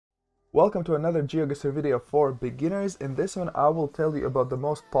Welcome to another GeoGuessr video for beginners. In this one I will tell you about the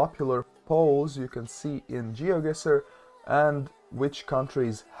most popular poles you can see in GeoGuessr and which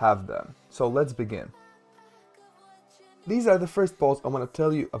countries have them. So let's begin. These are the first poles I want to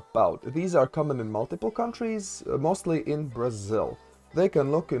tell you about. These are common in multiple countries, mostly in Brazil. They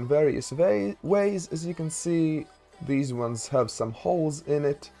can look in various ways. As you can see, these ones have some holes in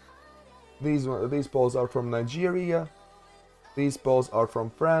it. These poles are from Nigeria. These poles are from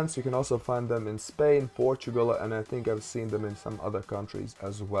France. You can also find them in Spain, Portugal, and I think I've seen them in some other countries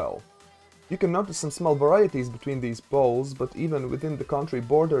as well. You can notice some small varieties between these poles, but even within the country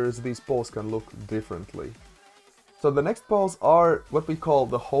borders, these poles can look differently. So the next poles are what we call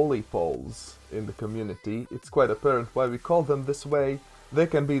the holy poles in the community. It's quite apparent why we call them this way. They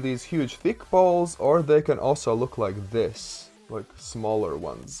can be these huge thick poles, or they can also look like this, like smaller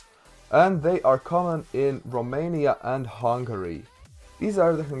ones. And they are common in Romania and Hungary. These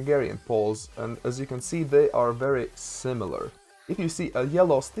are the Hungarian poles, and as you can see, they are very similar. If you see a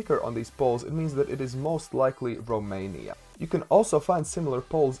yellow sticker on these poles, it means that it is most likely Romania. You can also find similar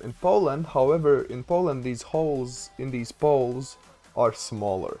poles in Poland. However, in Poland these holes in these poles are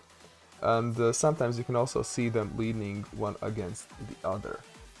smaller, and sometimes you can also see them leaning one against the other.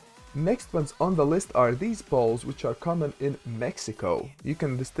 Next ones on the list are these poles, which are common in Mexico. You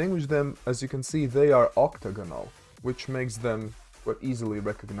can distinguish them. As you can see, they are octagonal, which makes them quite easily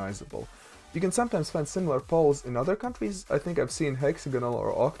recognizable. You can sometimes find similar poles in other countries. I think I've seen hexagonal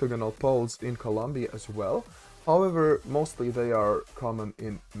or octagonal poles in Colombia as well. However, mostly they are common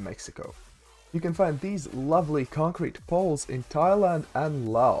in Mexico. You can find these lovely concrete poles in Thailand and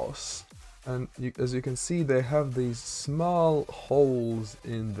Laos. And as you can see, they have these small holes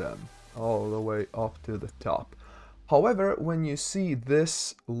in them all the way up to the top. However, when you see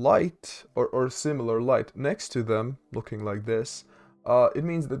this light or similar light next to them, looking like this, it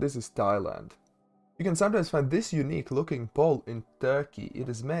means that this is Thailand. You can sometimes find this unique looking pole in Turkey. It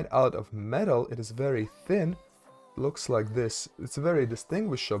is made out of metal, it is very thin, looks like this. It's very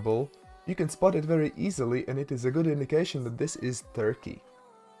distinguishable. You can spot it very easily, and it is a good indication that this is Turkey.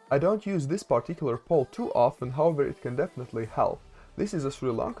 I don't use this particular pole too often, however it can definitely help. This is a Sri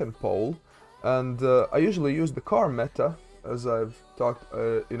Lankan pole, and I usually use the car meta, as I've talked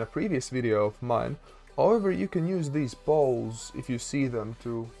in a previous video of mine. However, you can use these poles if you see them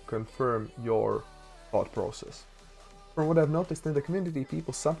to confirm your thought process. From what I've noticed in the community,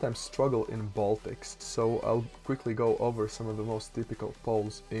 people sometimes struggle in Baltics, so I'll quickly go over some of the most typical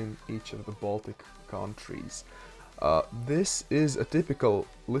poles in each of the Baltic countries. This is a typical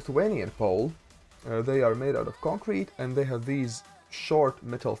Lithuanian pole. They are made out of concrete, and they have these short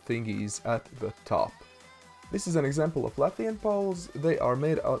metal thingies at the top. This is an example of Latvian poles. They are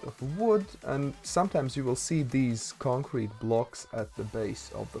made out of wood, and sometimes you will see these concrete blocks at the base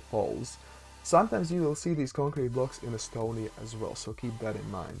of the poles. Sometimes you will see these concrete blocks in Estonia as well, so keep that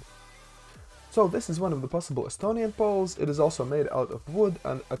in mind. So this is one of the possible Estonian poles. It is also made out of wood,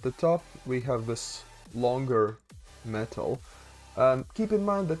 and at the top we have this longer metal. And keep in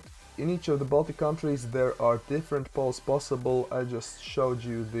mind that in each of the Baltic countries there are different poles possible. I just showed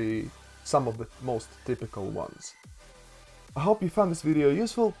you some of the most typical ones. I hope you found this video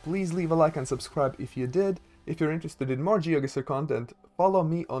useful. Please leave a like and subscribe if you did. If you're interested in more GeoGuessr content, follow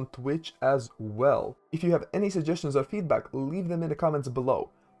me on Twitch as well. If you have any suggestions or feedback, leave them in the comments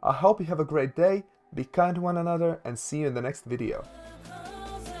below. I hope you have a great day, be kind to one another, and see you in the next video.